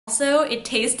Also, it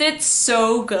tasted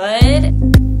so good.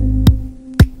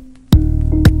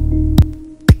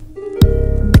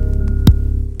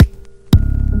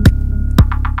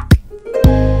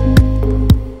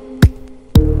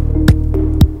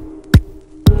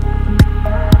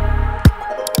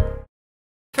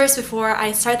 First, before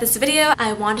I start this video,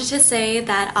 I wanted to say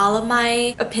that all of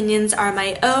my opinions are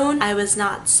my own. I was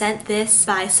not sent this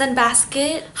by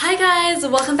SunBasket. Hi guys,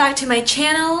 welcome back to my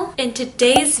channel. In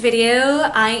today's video,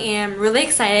 I am really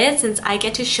excited since I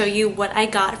get to show you what I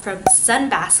got from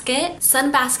SunBasket.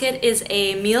 SunBasket is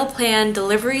a meal plan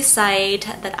delivery site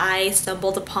that I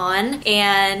stumbled upon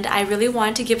and I really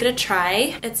wanted to give it a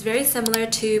try. It's very similar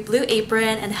to Blue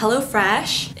Apron and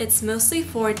HelloFresh. It's mostly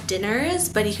for dinners,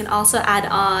 but you can also add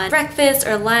on breakfast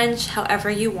or lunch, however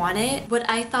you want it. What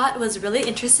I thought was really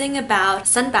interesting about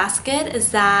SunBasket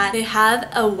is that they have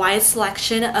a wide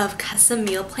selection of custom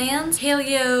meal plans.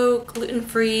 Paleo,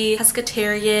 gluten-free,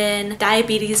 pescatarian,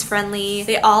 diabetes-friendly.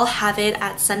 They all have it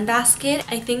at SunBasket.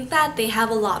 I think that they have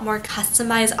a lot more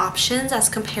customized options as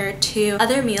compared to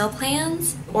other meal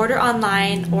plans. Order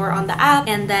online or on the app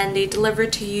and then they deliver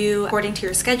to you according to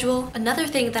your schedule. Another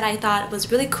thing that I thought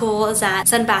was really cool is that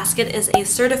SunBasket is a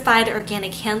certified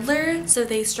organic handler, so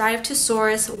they strive to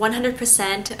source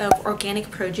 100% of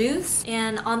organic produce.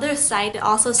 And on their site, it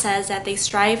also says that they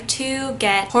strive to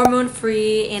get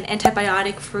hormone-free and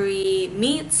antibiotic-free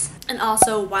meats and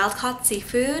also wild-caught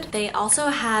seafood. They also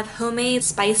have homemade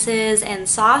spices and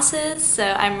sauces,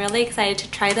 so I'm really excited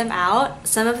to try them out.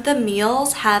 Some of the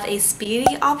meals have a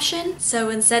speedy option, so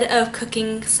instead of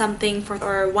cooking something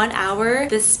for 1 hour,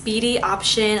 the speedy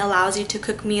option allows you to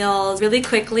cook meals really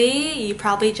quickly. You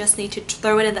probably just need to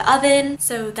throw it in the oven,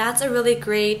 so that's a really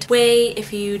great way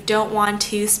if you don't want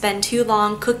to spend too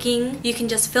long cooking. You can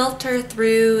just filter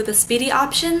through the speedy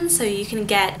options so you can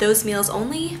get those meals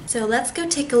only. So let's go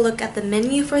take a look at the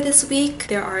menu for this week.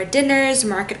 There are dinners,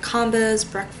 market combos,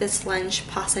 breakfast, lunch,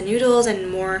 pasta noodles,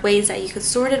 and more ways that you could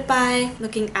sort it by.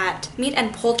 Looking at meat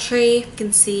and poultry, you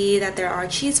can see that there are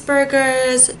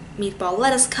cheeseburgers, meatball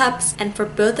lettuce cups, and for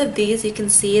both of these you can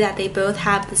see that they both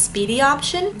have the speedy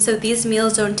option, so these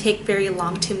meals don't take very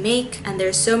long to make, and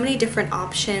there's so many different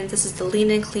options. This is the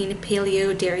lean and clean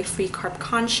paleo dairy-free carb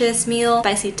conscious meal,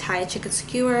 spicy Thai chicken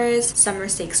skewers, summer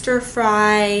steak stir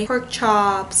fry, pork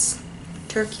chops,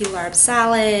 turkey larb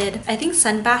salad. I think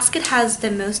SunBasket has the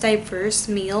most diverse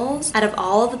meals out of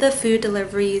all of the food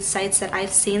delivery sites that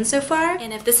I've seen so far.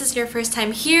 And if this is your first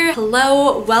time here,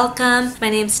 hello, welcome. My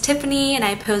name's Tiffany and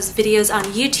I post videos on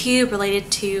YouTube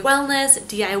related to wellness,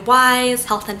 DIYs,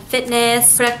 health and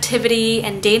fitness, productivity,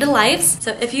 and day to lives.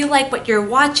 So if you like what you're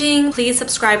watching, please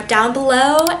subscribe down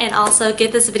below and also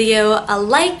give this video a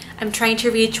like. I'm trying to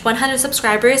reach 100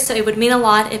 subscribers, so it would mean a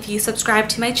lot if you subscribe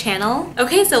to my channel.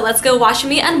 Okay, so let's go watch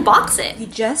me unbox it. We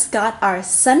just got our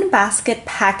SunBasket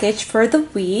package for the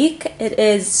week. It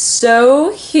is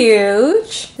so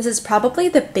huge. This is probably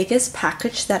the biggest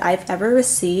package that I've ever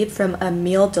received from a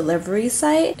meal delivery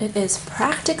site. It is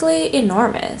practically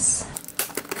enormous.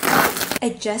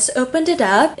 I just opened it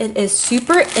up. It is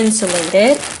super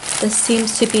insulated. This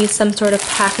seems to be some sort of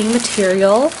packing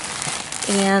material.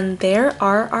 And there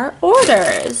are our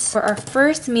orders. For our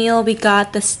first meal, we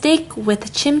got the steak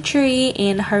with chimichurri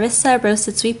and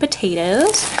harissa-roasted sweet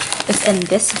potatoes. It's in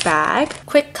this bag.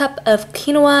 Quick cup of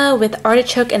quinoa with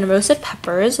artichoke and roasted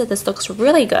peppers. This looks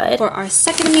really good. For our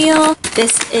second meal,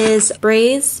 this is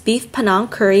braised beef Panang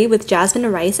curry with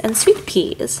jasmine rice and sweet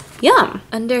peas. Yum!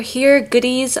 Under here,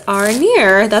 goodies are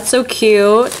near. That's so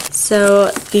cute.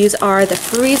 So these are the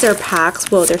freezer packs.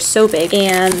 Whoa, they're so big.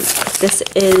 And this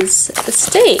is the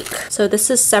steak. So this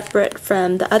is separate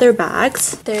from the other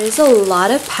bags. There's a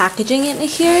lot of packaging in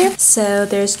here. So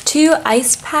there's 2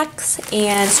 ice packs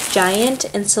and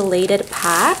giant insulated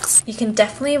packs. You can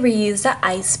definitely reuse the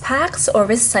ice packs or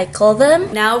recycle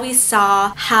them. Now we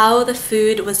saw how the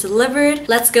food was delivered.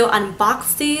 Let's go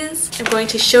unbox these. I'm going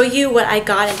to show you what I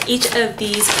got in each of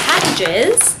these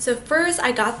packages. So first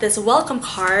I got this welcome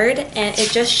card and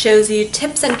it just shows you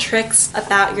tips and tricks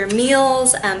about your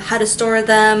meals, how to store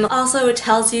them. Also it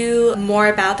tells you more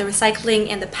about the recycling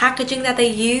and the packaging that they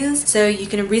use. So you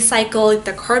can recycle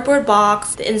the cardboard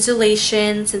box, the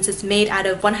insulation since it's made out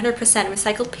of 100%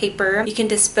 recycled paper. You can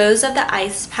dispose of the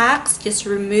ice packs, just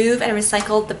remove and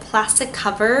recycle the plastic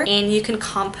cover, and you can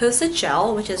compost the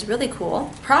gel, which is really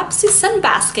cool. Props to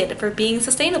SunBasket for being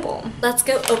sustainable. Let's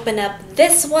go open up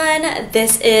this one.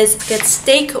 This is good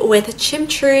steak with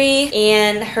chimichurri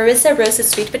and harissa-roasted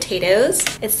sweet potatoes.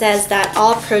 It says that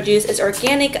all produce is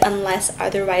organic unless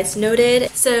otherwise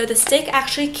noted. So the steak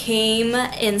actually came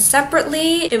in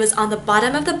separately. It was on the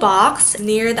bottom of the box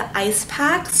near the ice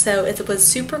pack, so it was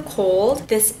super super cold.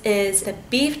 This is the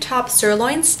beef top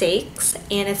sirloin steaks,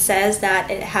 and it says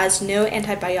that it has no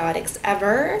antibiotics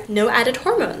ever, no added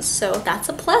hormones, so that's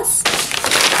a plus.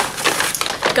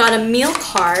 Got a meal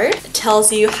card. It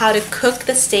tells you how to cook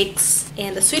the steaks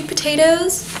and the sweet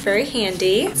potatoes. Very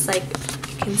handy. It's like,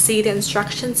 you can see the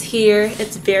instructions here.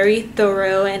 It's very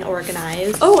thorough and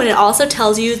organized. Oh, and it also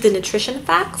tells you the nutrition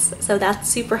facts, so that's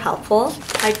super helpful.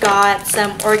 I got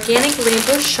some organic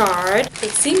rainbow chard. They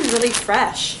seem really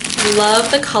fresh. Love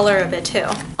the color of it too.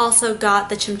 Also got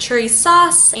the chimichurri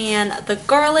sauce and the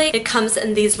garlic. It comes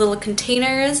in these little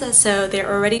containers, so they're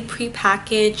already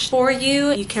pre-packaged for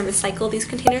you. You can recycle these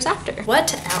containers after.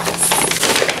 What else?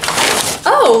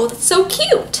 Oh, that's so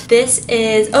cute. This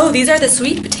is, oh, these are the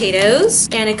sweet potatoes,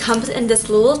 and it comes in this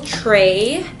little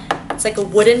tray. It's like a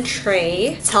wooden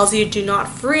tray. It tells you do not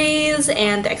freeze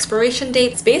and the expiration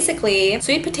date. It's basically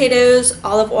sweet potatoes,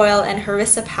 olive oil, and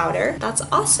harissa powder. That's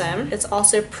awesome. It's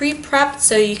also pre-prepped,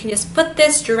 so you can just put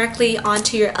this directly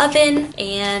onto your oven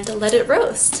and let it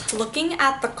roast. Looking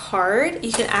at the card,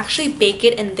 you can actually bake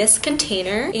it in this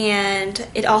container, and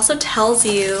it also tells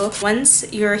you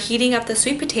once you're heating up the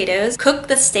sweet potatoes, cook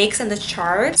the steaks and the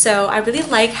chard. So I really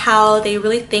like how they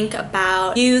really think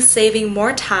about you saving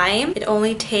more time. It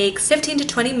only takes 15 to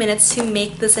 20 minutes to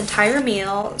make this entire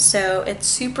meal, so it's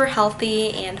super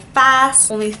healthy and fast,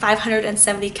 only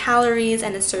 570 calories,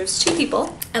 and it serves 2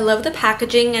 people. I love the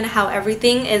packaging and how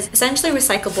everything is essentially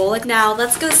recyclable. Now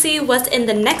let's go see what's in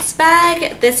the next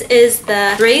bag. This is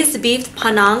the braised beef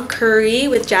Panang curry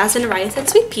with jasmine rice and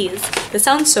sweet peas. This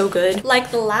sounds so good.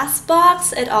 Like the last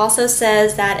box, it also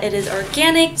says that it is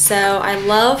organic, so I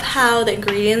love how the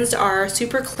ingredients are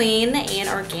super clean and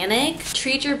organic.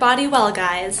 Treat your body well,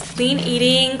 guys. Clean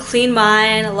eating, clean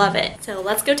mind, love it. So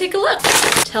let's go take a look.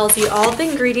 It tells you all the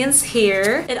ingredients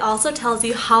here. It also tells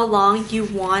you how long you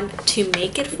want to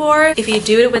make it for. If you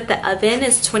do it with the oven,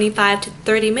 it's 25 to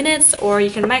 30 minutes, or you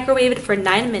can microwave it for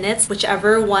 9 minutes.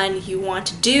 Whichever one you want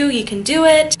to do, you can do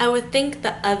it. I would think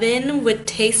the oven would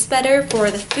taste better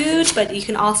for the food, but you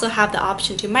can also have the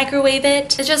option to microwave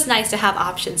it. It's just nice to have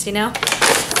options, you know?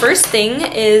 First thing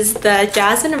is the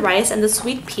jasmine rice and the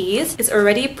sweet peas. It's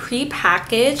already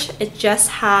pre-packaged. It just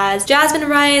has jasmine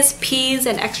rice, peas,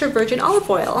 and extra virgin olive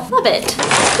oil. Love it.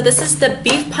 So this is the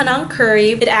beef Panang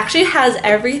curry. It actually has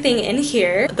everything in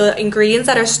here. The ingredients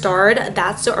that are starred,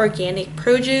 that's the organic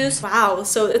produce. Wow,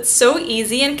 so it's so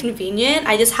easy and convenient.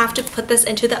 I just have to put this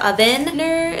into the oven.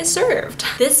 Dinner is served.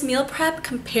 This meal prep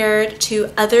compared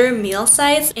to other meal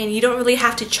sites, and you don't really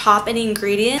have to chop any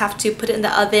ingredients. You have to put it in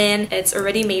the oven. It's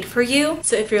already made for you.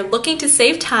 So if you're looking to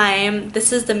save time,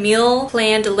 this is the meal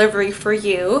plan delivery for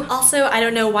you. Also, I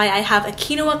don't know why I have a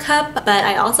quinoa cup, but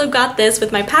I also got this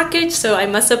with my package, so I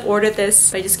must have ordered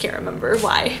this. I just can't remember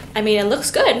why. I mean, it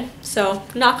looks good, so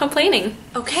not complaining.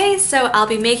 Okay, so I'll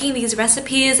be making these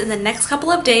recipes in the next couple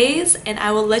of days, and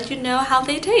I will let you know how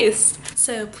they taste.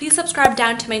 So please subscribe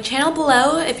down to my channel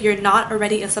below if you're not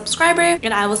already a subscriber,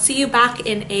 and I will see you back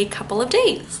in a couple of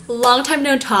days. Long time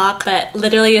no talk, but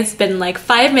literally it's been like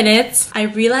 5 minutes. I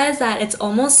realized that it's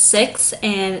almost 6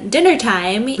 and dinner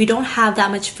time. We don't have that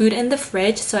much food in the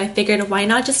fridge, so I figured why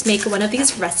not just make one of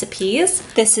these recipes.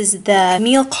 This is the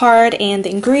meal card and the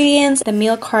ingredients. The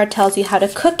meal card tells you how to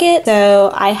cook it,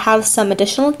 so I have some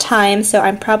additional time, so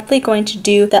I'm probably going to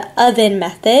do the oven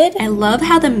method. I love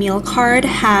how the meal card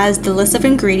has the list of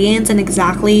ingredients and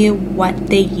exactly what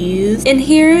they use in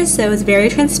here, so it's very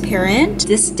transparent.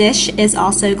 This dish is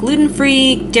also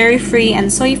gluten-free, dairy-free,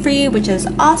 and soy-free, which is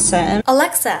awesome.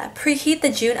 Alexa, preheat the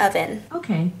June oven.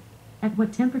 Okay. At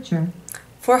what temperature?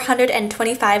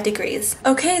 425 degrees.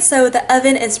 Okay, so the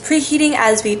oven is preheating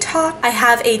as we talk. I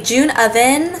have a June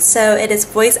oven, so it is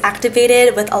voice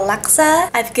activated with Alexa.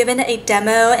 I've given a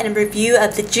demo and review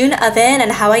of the June oven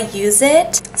and how I use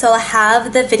it, so I'll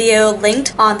have the video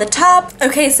linked on the top.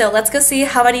 Okay, so let's go see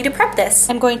how I need to prep this.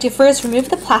 I'm going to first remove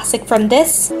the plastic from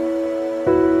this.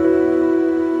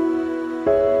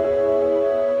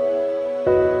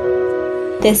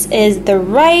 This is the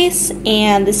rice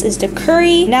and this is the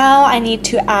curry. Now I need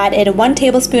to add in 1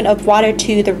 tablespoon of water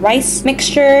to the rice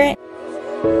mixture.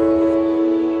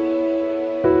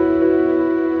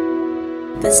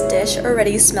 This dish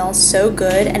already smells so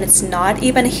good and it's not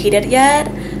even heated yet.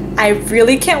 I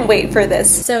really can't wait for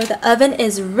this. So the oven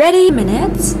is ready.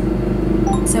 Minutes.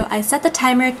 So I set the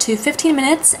timer to 15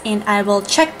 minutes and I will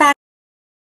check back.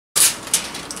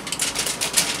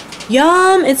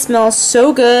 Yum! It smells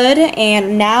so good.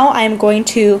 And now I'm going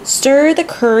to stir the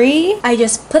curry. I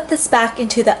just put this back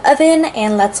into the oven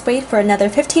and let's wait for another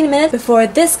 15 minutes before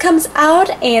this comes out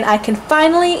and I can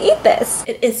finally eat this.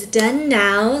 It is done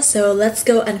now, so let's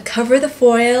go uncover the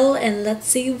foil and let's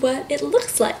see what it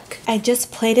looks like. I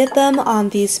just plated them on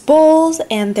these bowls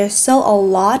and there's still a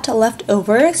lot left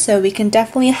over, so we can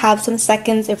definitely have some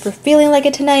seconds if we're feeling like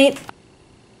it tonight.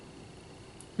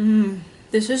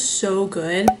 This is so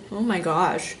good. Oh my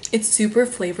gosh. It's super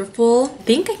flavorful. I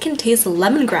think I can taste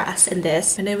lemongrass in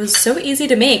this, and it was so easy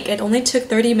to make. It only took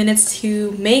 30 minutes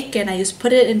to make and I just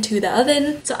put it into the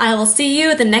oven. So I will see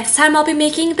you the next time I'll be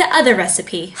making the other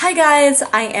recipe. Hi guys,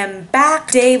 I am back.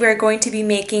 Today we're going to be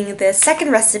making the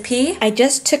second recipe. I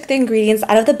just took the ingredients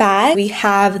out of the bag. We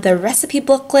have the recipe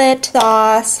booklet,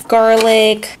 sauce,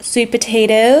 garlic, sweet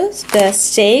potatoes, the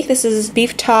steak. This is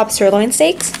beef top sirloin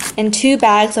steaks, and 2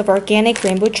 bags of organic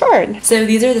rainbow chard. So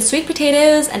these are the sweet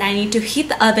potatoes, and I need to heat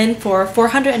the oven for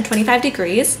 425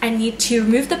 degrees. I need to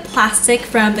remove the plastic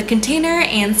from the container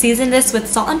and season this with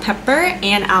salt and pepper,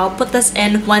 and I'll put this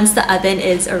in once the oven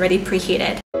is already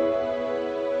preheated.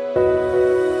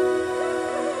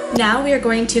 Now we are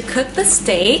going to cook the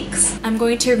steaks. I'm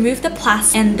going to remove the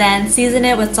plastic and then season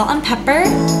it with salt and pepper.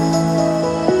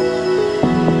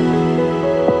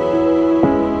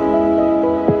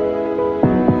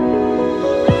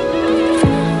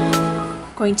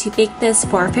 Going to bake this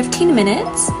for 15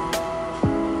 minutes.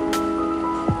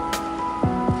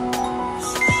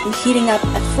 I'm heating up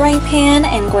a frying pan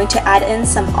and going to add in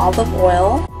some olive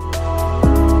oil.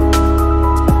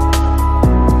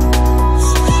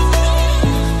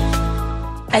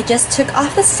 I just took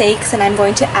off the steaks and I'm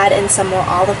going to add in some more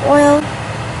olive oil.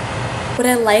 What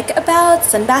I like about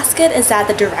SunBasket is that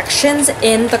the directions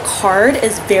in the card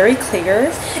is very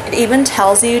clear. It even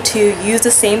tells you to use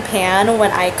the same pan when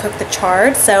I cook the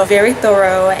chard, so very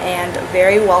thorough and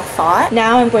very well thought.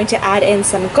 Now I'm going to add in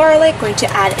some garlic, going to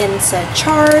add in some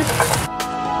chard.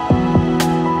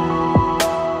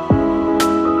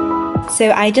 So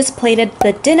I just plated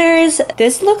the dinners.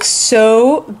 This looks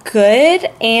so good,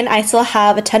 and I still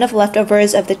have a ton of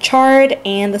leftovers of the chard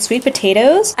and the sweet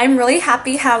potatoes. I'm really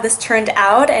happy how this turned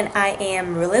out, and I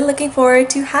am really looking forward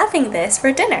to having this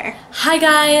for dinner. Hi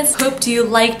guys, hope you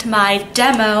liked my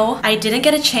demo. I didn't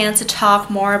get a chance to talk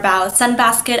more about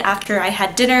SunBasket after I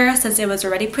had dinner since it was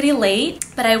already pretty late,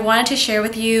 but I wanted to share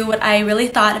with you what I really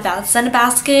thought about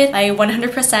SunBasket, my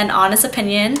 100% honest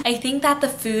opinion. I think that the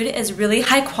food is really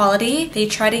high quality. They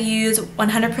try to use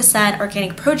 100%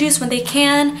 organic produce when they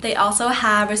can. They also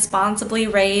have responsibly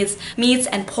raised meats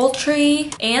and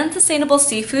poultry and sustainable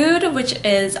seafood, which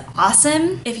is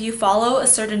awesome. If you follow a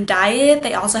certain diet,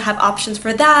 they also have options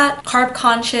for that. Carb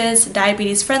conscious,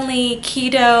 diabetes friendly,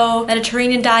 keto,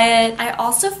 Mediterranean diet. I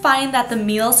also find that the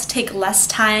meals take less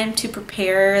time to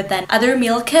prepare than other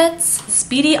meal kits.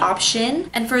 Speedy option.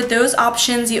 And for those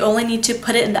options, you only need to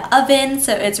put it in the oven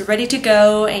so it's ready to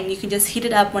go and you can just heat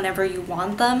it up whenever you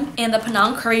want them. And the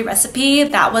Panang curry recipe,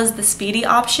 that was the speedy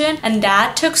option, and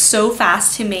that took so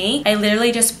fast to make. I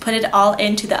literally just put it all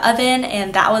into the oven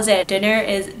and that was it. Dinner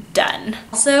is done.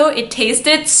 Also, it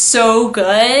tasted so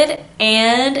good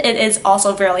and it is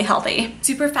also very healthy.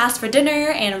 Super fast for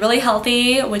dinner and really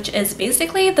healthy, which is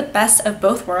basically the best of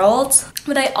both worlds.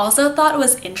 What I also thought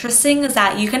was interesting is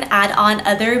that you can add on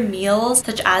other meals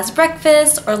such as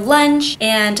breakfast or lunch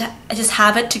and just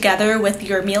have it together with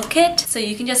your meal kit. So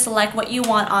you can just select what you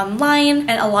want online,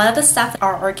 and a lot of the stuff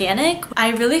are organic.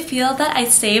 I really feel that I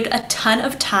saved a ton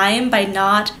of time by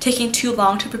not taking too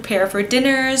long to prepare for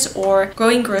dinners or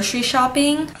going grocery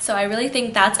shopping. So I really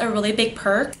think that's a really big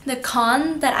perk. The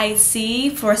con that I see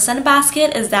for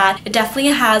SunBasket is that it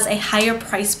definitely has a higher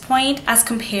price point as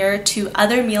compared to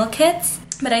other meal kits.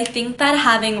 But I think that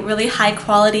having really high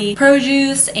quality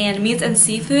produce and meats and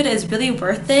seafood is really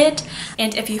worth it.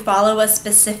 And if you follow a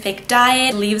specific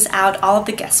diet, it leaves out all of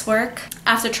the guesswork.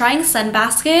 After trying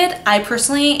SunBasket, I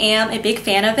personally am a big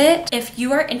fan of it. If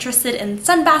you are interested in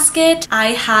SunBasket, I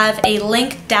have a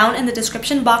link down in the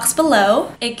description box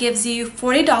below. It gives you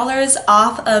 $40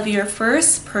 off of your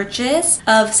first purchase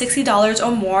of $60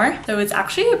 or more. So it's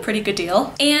actually a pretty good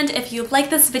deal. And if you like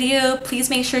this video, please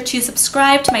make sure to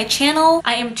subscribe to my channel.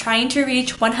 I am trying to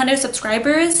reach 100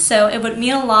 subscribers, so it would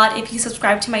mean a lot if you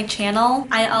subscribe to my channel.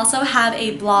 I also have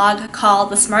a blog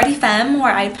called The Smarty Femme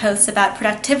where I post about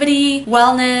productivity,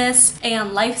 wellness,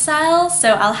 and lifestyle,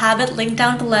 so I'll have it linked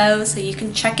down below so you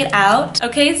can check it out.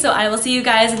 Okay, so I will see you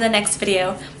guys in the next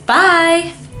video.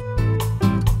 Bye!